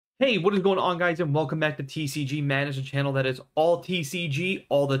Hey, what is going on, guys, and welcome back to TCG Madness, a channel that is all TCG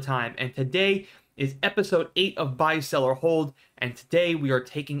all the time. And today is episode 8 of Buy, Sell, or Hold, and today we are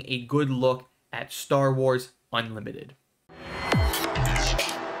taking a good look at Star Wars Unlimited.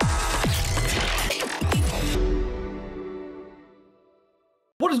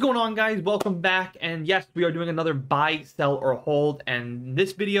 What is going on, guys? Welcome back, and yes, we are doing another Buy, Sell, or Hold, and in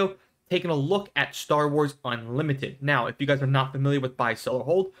this video, taking a look at Star Wars Unlimited. Now, if you guys are not familiar with Buy, Sell, or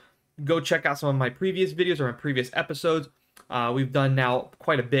Hold, go check out some of my previous videos or my previous episodes. We've done now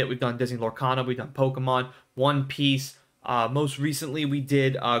quite a bit. We've done Disney Lorcana, we've done Pokemon, One Piece. Most recently, we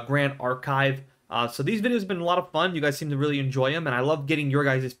did Grand Archive. So these videos have been a lot of fun. You guys seem to really enjoy them, and I love getting your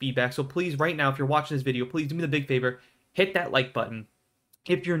guys' feedback. So please, right now, if you're watching this video, please do me the big favor, hit that like button.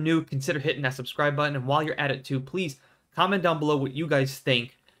 If you're new, consider hitting that subscribe button. And while you're at it too, please comment down below what you guys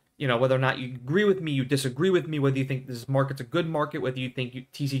think. You know, whether or not you agree with me, you disagree with me, whether you think this market's a good market, whether you think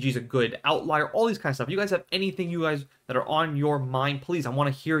TCG is a good outlier, all these kind of stuff. If you guys have anything you guys that are on your mind, please, I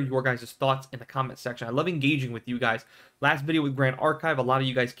want to hear your guys' thoughts in the comment section. I love engaging with you guys. Last video with Grand Archive, a lot of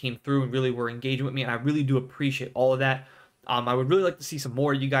you guys came through and really were engaging with me, and I really do appreciate all of that. I would really like to see some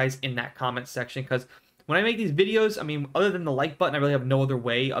more of you guys in that comment section, because when I make these videos, I mean, other than the like button, I really have no other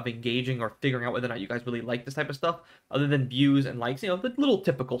way of engaging or figuring out whether or not you guys really like this type of stuff, other than views and likes, you know, the little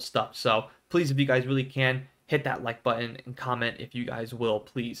typical stuff. So please, if you guys really can, hit that like button and comment if you guys will,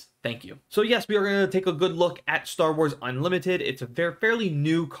 please. Thank you. So yes, we are going to take a good look at Star Wars Unlimited. It's a fairly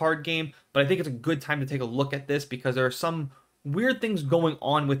new card game, but I think it's a good time to take a look at this because there are some weird things going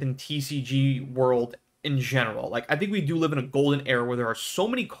on within TCG world in general. Like, I think we do live in a golden era where there are so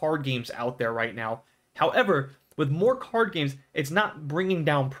many card games out there right now. However, with more card games, it's not bringing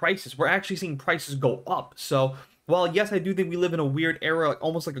down prices. We're actually seeing prices go up. So, while yes, I do think we live in a weird era, like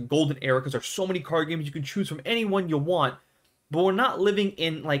almost like a golden era, because there's so many card games, you can choose from any one you want, but we're not living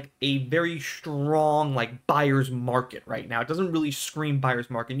in like a very strong like buyer's market right now. It doesn't really scream buyer's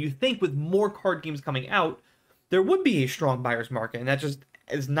market. And you think with more card games coming out, there would be a strong buyer's market, and that just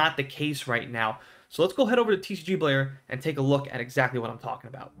is not the case right now. So let's go head over to TCG Player and take a look at exactly what I'm talking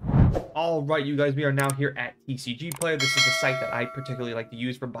about. All right, you guys, we are now here at TCG Player. This is the site that I particularly like to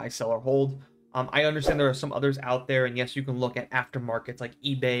use for buy, sell, or hold. I understand there are some others out there, and yes, you can look at aftermarkets like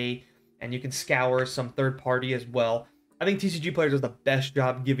eBay, and you can scour some third party as well. I think TCG Player does the best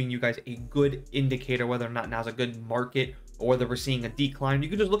job giving you guys a good indicator whether or not now's a good market or whether we're seeing a decline. You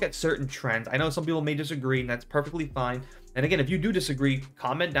can just look at certain trends. I know some people may disagree, and that's perfectly fine. And again, if you do disagree,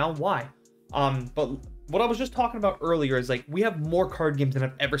 comment down why. But what I was just talking about earlier is like we have more card games than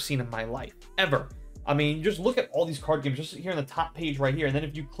I've ever seen in my life, ever. I mean, just look at all these card games just here on the top page right here, and then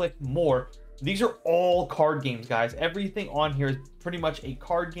if you click more, these are all card games, guys. Everything on here is pretty much a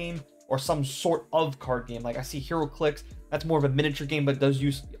card game or some sort of card game. Like I see HeroClix, that's more of a miniature game, but does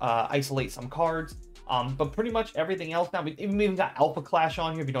use isolate some cards. But pretty much everything else now, we even got Alpha Clash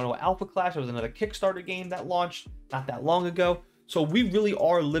on here. If you don't know what Alpha Clash, it was another Kickstarter game that launched not that long ago. So we really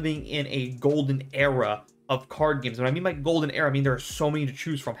are living in a golden era of card games. And when I mean by golden era, I mean there are so many to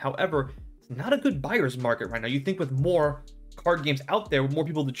choose from. However, it's not a good buyer's market right now. You think with more card games out there, with more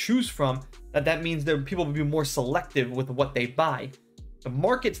people to choose from, that means that people will be more selective with what they buy. The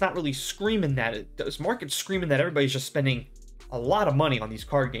market's not really screaming that. This market's screaming that everybody's just spending a lot of money on these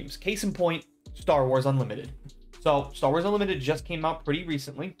card games. Case in point, Star Wars Unlimited. So Star Wars Unlimited just came out pretty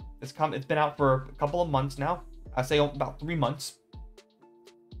recently. It's been out for a couple of months now. I say about 3 months.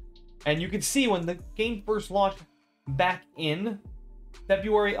 And you can see when the game first launched back in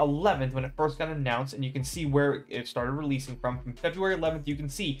February 11th, when it first got announced, and you can see where it started releasing from. From February 11th, you can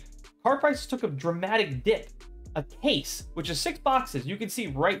see card prices took a dramatic dip. A case, which is 6 boxes, you can see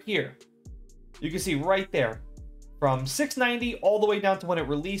right here. You can see right there. From $6.90 all the way down to when it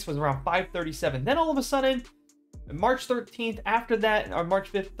released was around $5.37. Then all of a sudden, March 13th, after that, or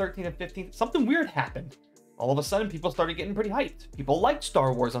March 5th, 13th, and 15th, something weird happened. All of a sudden, people started getting pretty hyped. People liked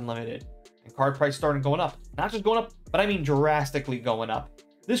Star Wars Unlimited. And card price started going up. Not just going up, but I mean drastically going up.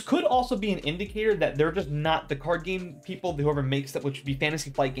 This could also be an indicator that they're just not the card game people, whoever makes that, which would be Fantasy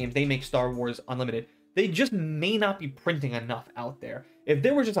Flight Games, they make Star Wars Unlimited. They just may not be printing enough out there. If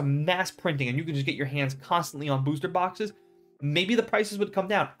there was just a mass printing and you could just get your hands constantly on booster boxes, maybe the prices would come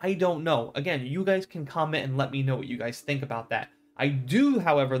down. I don't know. Again, you guys can comment and let me know what you guys think about that. I do,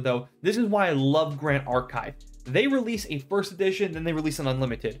 however, though, this is why I love Grand Archive. They release a first edition, then they release an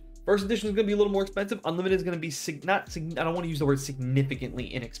Unlimited. First edition is going to be a little more expensive. Unlimited is going to be, I don't want to use the word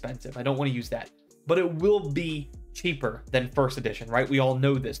significantly inexpensive. I don't want to use that. But it will be cheaper than first edition, right? We all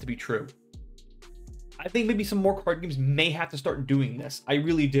know this to be true. I think maybe some more card games may have to start doing this. I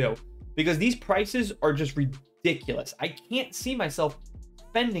really do. Because these prices are just ridiculous. I can't see myself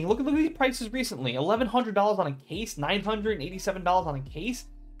spending. Look at these prices recently. $1,100 on a case, $987 on a case.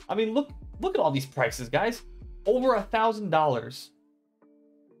 I mean, look at all these prices, guys. Over $1,000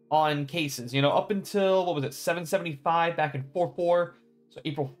 on cases. You know, up until, what was it, $775 back in 4/4. So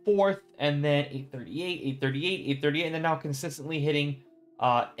April 4th, and then $838, $838, $838, and then now consistently hitting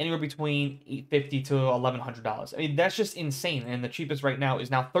anywhere between $850 to $1,100. I mean, that's just insane. And the cheapest right now is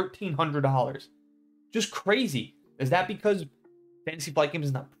now $1,300. Just crazy. Is that because Fantasy Flight Games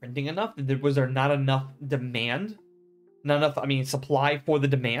is not printing enough? Was there not enough demand? Not enough, I mean, supply for the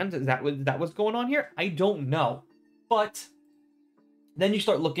demand? Is that what's going on here? I don't know. But then you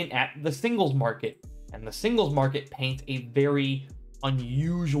start looking at the singles market, and the singles market paints a very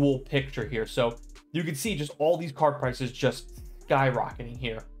unusual picture here. So you can see just all these card prices just skyrocketing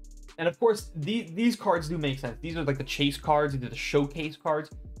here. And of course, these cards do make sense. These are like the chase cards, these are the showcase cards.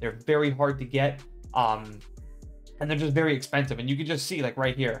 They're very hard to get, and they're just very expensive. And you can just see, like,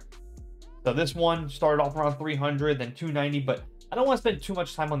 right here. So this one started off around 300, then 290. But I don't want to spend too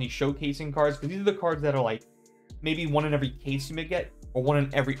much time on these showcasing cards, because these are the cards that are like maybe one in every case you may get, or one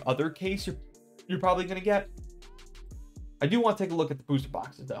in every other case you're probably going to get. I do want to take a look at the booster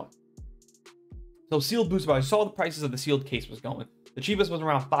boxes, though. So sealed booster boxes, I saw the prices of the sealed case was going. The cheapest was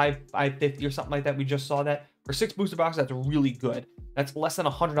around $550 or something like that. We just saw that. For 6 booster boxes, that's really good. That's less than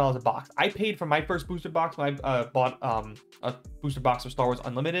 $100 a box. I paid for my first booster box when I bought a booster box of Star Wars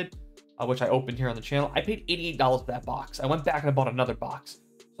Unlimited, which I opened here on the channel. I paid $88 for that box. I went back and I bought another box.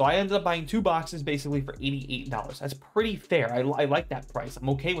 So I ended up buying 2 boxes basically for $88. That's pretty fair. I like that price. I'm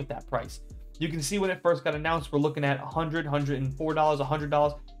okay with that price. You can see when it first got announced, we're looking at $100, $104,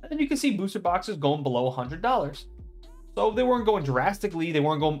 $100, and then you can see booster boxes going below $100. So they weren't going drastically. They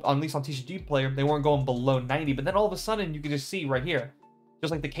weren't going, at least on TCG Player, they weren't going below 90. But then all of a sudden, you can just see right here, just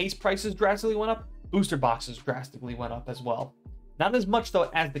like the case prices drastically went up, booster boxes drastically went up as well. Not as much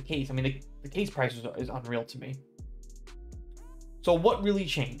though as the case. I mean, the case price is unreal to me. So what really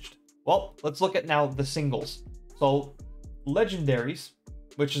changed? Well, let's look at now the singles. So legendaries,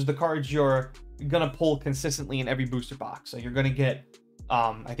 which is the cards you're gonna pull consistently in every booster box. So you're gonna get,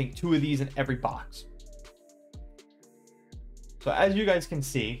 I think, 2 of these in every box. So as you guys can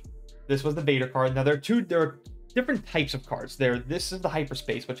see, this was the Vader card. Now there are different types of cards. This is the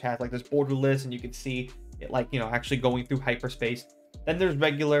hyperspace, which has like this borderless, and you can see it, like, you know, actually going through hyperspace. Then there's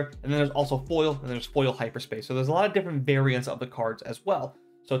regular, and then there's also foil, and there's foil hyperspace. So there's a lot of different variants of the cards as well.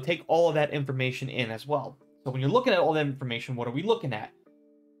 So take all of that information in as well. So when you're looking at all that information, what are we looking at?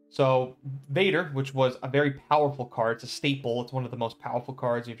 So Vader, which was a very powerful card, it's a staple. It's one of the most powerful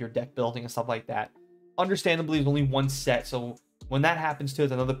cards if you're deck building and stuff like that. Understandably, there's only one set. So when that happens too,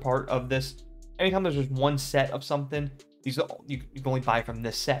 it's another part of this. Anytime there's just one set of something, you can only buy from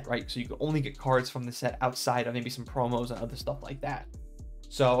this set, right? So you can only get cards from the set outside of maybe some promos and other stuff like that.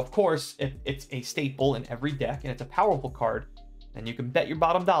 So of course, if it's a staple in every deck and it's a powerful card, then you can bet your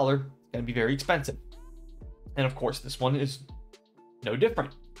bottom dollar it's going to be very expensive. And of course, this one is no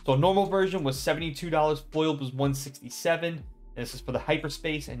different. So a normal version was $72, foil was $167, and this is for the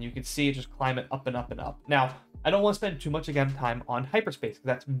hyperspace, and you can see it just climb it up and up and up. Now, I don't want to spend too much again time on hyperspace because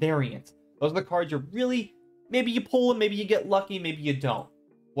that's variant. Those are the cards you're really, maybe you pull them, maybe you get lucky, maybe you don't.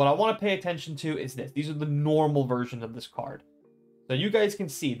 What I want to pay attention to is this. These are the normal versions of this card. So you guys can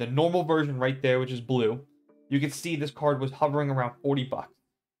see the normal version right there, which is blue. You can see this card was hovering around 40 bucks.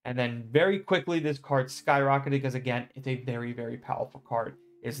 And then very quickly, this card skyrocketed because, again, it's a very, very powerful card.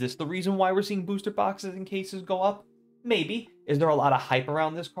 Is this the reason why we're seeing booster boxes and cases go up? Maybe. Is there a lot of hype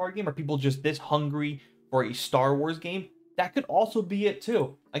around this card game? Are people just this hungry for a Star Wars game? That could also be it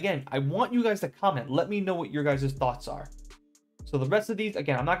too. Again, I want you guys to comment. Let me know what your guys' thoughts are. So the rest of these,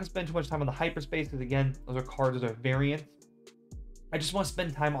 again, I'm not going to spend too much time on the hyperspace because, again, those are cards that are variants. I just want to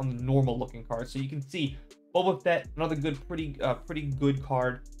spend time on the normal looking cards. So you can see Boba Fett, another good, pretty good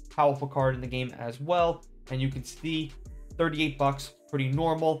card, powerful card in the game as well. And you can see 38 bucks, pretty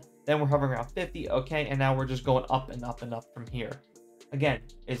normal. Then we're hovering around 50, okay, and now we're just going up and up and up from here. Again,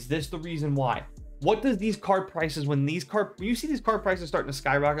 is this the reason why? What does these card prices, when you see these card prices starting to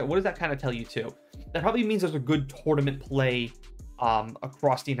skyrocket, what does that kind of tell you too? That probably means there's a good tournament play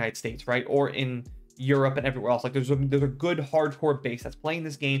across the United States, right? Or in Europe and everywhere else. Like there's a good hardcore base that's playing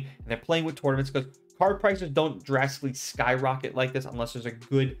this game, and they're playing with tournaments, because card prices don't drastically skyrocket like this unless there's a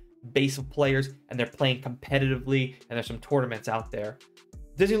good base of players and they're playing competitively and there's some tournaments out there.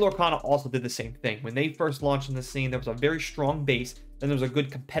 Disney Lorcana also did the same thing. When they first launched in the scene, there was a very strong base, then there was a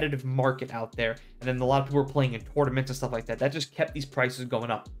good competitive market out there, and then a lot of people were playing in tournaments and stuff like that. That just kept these prices going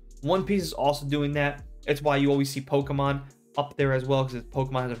up. One Piece is also doing that. It's why you always see Pokemon up there as well, because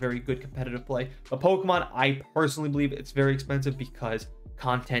Pokemon has a very good competitive play. But Pokemon, I personally believe it's very expensive because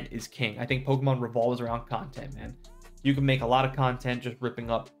content is king. I think Pokemon revolves around content, man. You can make a lot of content just ripping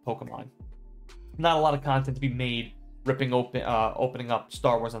up Pokemon. Not a lot of content to be made opening up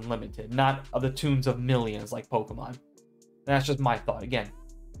Star Wars Unlimited. Not of the tunes of millions like Pokemon. That's just my thought. Again,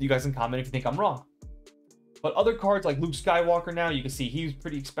 you guys can comment if you think I'm wrong. But other cards like Luke Skywalker now, you can see he was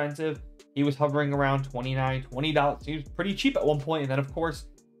pretty expensive. He was hovering around $20. He was pretty cheap at one point, and then of course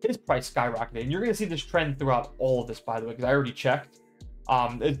his price skyrocketed. And you're going to see this trend throughout all of this, by the way, because I already checked.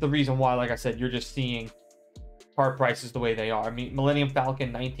 It's the reason why, like I said, you're just seeing card prices the way they are. I mean, Millennium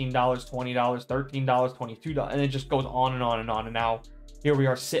Falcon, $19, $20, $13, $22, and it just goes on and on and on. And now here we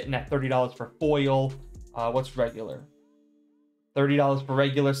are sitting at $30 for foil. What's regular? $30 for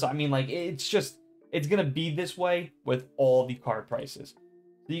regular. So I mean, like, it's gonna be this way with all the card prices.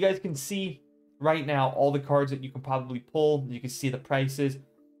 So you guys can see right now all the cards that you can probably pull. You can see the prices.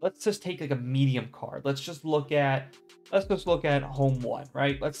 Let's just take like a medium card. Let's just look at Home 1,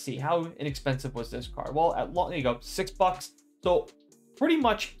 right? Let's see, how inexpensive was this card? Well, there you go, $6. So pretty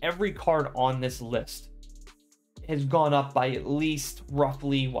much every card on this list has gone up by at least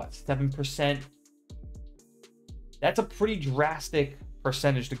roughly, what, 7%? That's a pretty drastic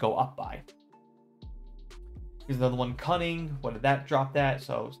percentage to go up by. Here's another one, Cunning. What did that drop that?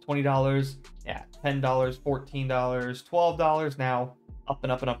 So it's $20. Yeah, $10, $14, $12 now. Up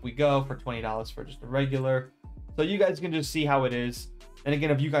and up and up we go for $20 for just a regular. So you guys can just see how it is. And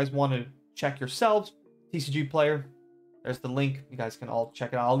again, if you guys want to check yourselves, TCG Player, there's the link. You guys can all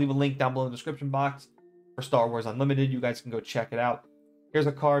check it out. I'll leave a link down below in the description box for Star Wars Unlimited. You guys can go check it out. Here's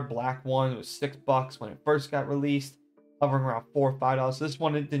a card, Black One. It was $6 when it first got released, hovering around $4 or $5. So this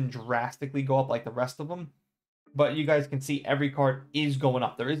one, it didn't drastically go up like the rest of them. But you guys can see every card is going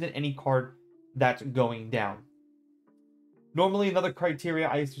up. There isn't any card that's going down. Normally, another criteria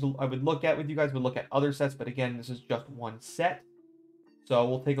I would look at with you guys would look at other sets, but again, this is just one set. So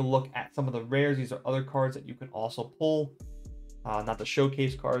we'll take a look at some of the rares. These are other cards that you can also pull. Not the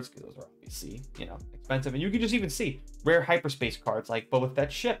showcase cards, because those are obviously, you know, expensive. And you can just even see rare hyperspace cards like Boba Fett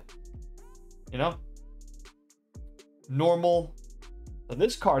ship. You know? Normal. So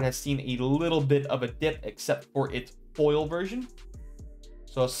this card has seen a little bit of a dip, except for its foil version.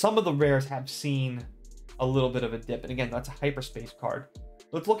 So some of the rares have seen a little bit of a dip, and again, that's a hyperspace card.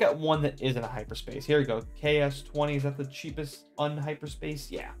 Let's look at one that isn't a hyperspace. Here we go, KS20. Is that the cheapest unhyperspace?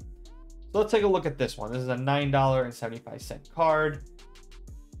 Yeah. So let's take a look at this one. This is a $9.75 card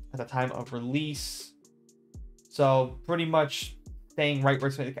at the time of release. So pretty much staying right where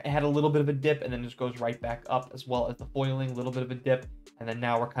it had a little bit of a dip, and then just goes right back up, as well as the foiling, a little bit of a dip, and then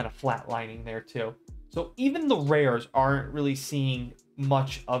now we're kind of flatlining there too. So even the rares aren't really seeing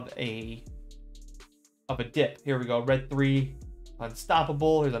much of a dip. Here we go, Red 3,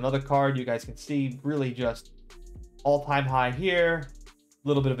 Unstoppable. Here's another card. You guys can see really just all-time high here, a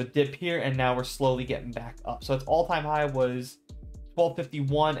little bit of a dip here, and now we're slowly getting back up. So its all-time high was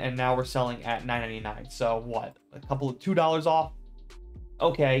 $12.51, and now we're selling at $9.99. So what, a couple of $2 off?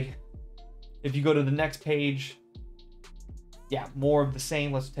 Okay. If you go to the next page, yeah, more of the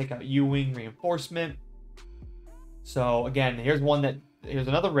same. Let's take out U-Wing Reinforcement. So again, here's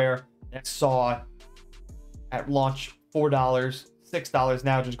another rare that saw at launch $4, $6,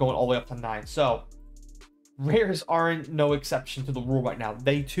 now just going all the way up to $9. So rares aren't no exception to the rule right now.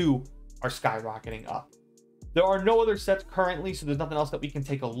 They too are skyrocketing up. There are no other sets currently, so there's nothing else that we can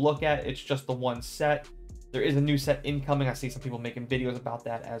take a look at. It's just the one set. There is a new set incoming. I see some people making videos about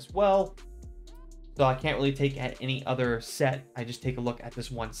that as well. So I can't really take at any other set. I just take a look at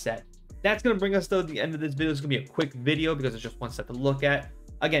this one set. That's going to bring us to the end of this video. It's going to be a quick video because it's just one set to look at.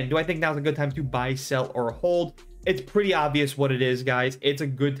 Again, do I think now's a good time to buy, sell, or hold? It's pretty obvious what it is, guys. It's a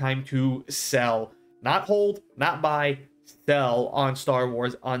good time to sell. Not hold, not buy, sell on Star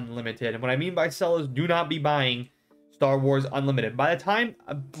Wars Unlimited. And what I mean by sell is do not be buying Star Wars Unlimited. By the time,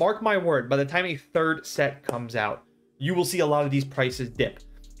 mark my word, by the time a third set comes out, you will see a lot of these prices dip.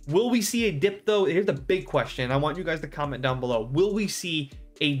 Will we see a dip though? Here's the big question. I want you guys to comment down below. Will we see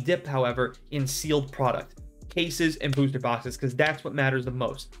a dip, however, in sealed product, cases, and booster boxes? Because that's what matters the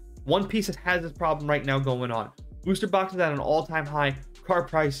most. One Piece has this problem right now going on. Booster boxes at an all-time high. Card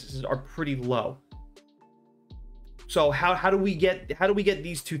prices are pretty low. So how do we get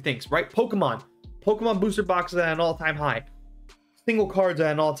these two things right? Pokemon booster boxes at an all-time high. Single cards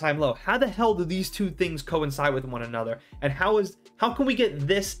at an all-time low. How the hell do these two things coincide with one another? And how can we get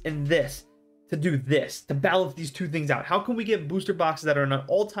this and this to do this, to balance these two things out? How can we get booster boxes that are on an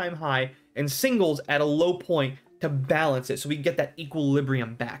all-time high and singles at a low point to balance it so we get that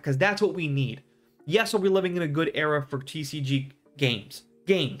equilibrium back? Because that's what we need. Yes, are we living in a good era for TCG games?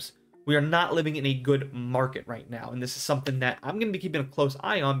 We are not living in a good market right now, and this is something that I'm going to be keeping a close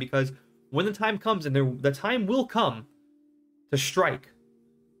eye on, because when the time comes, and the time will come to strike,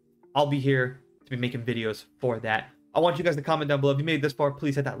 I'll be here to be making videos for that. I want you guys to comment down below. If you made it this far,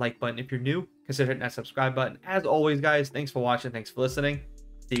 please hit that like button. If you're new, consider hitting that subscribe button. As always, guys, thanks for watching. Thanks for listening.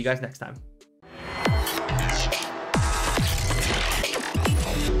 See you guys next time.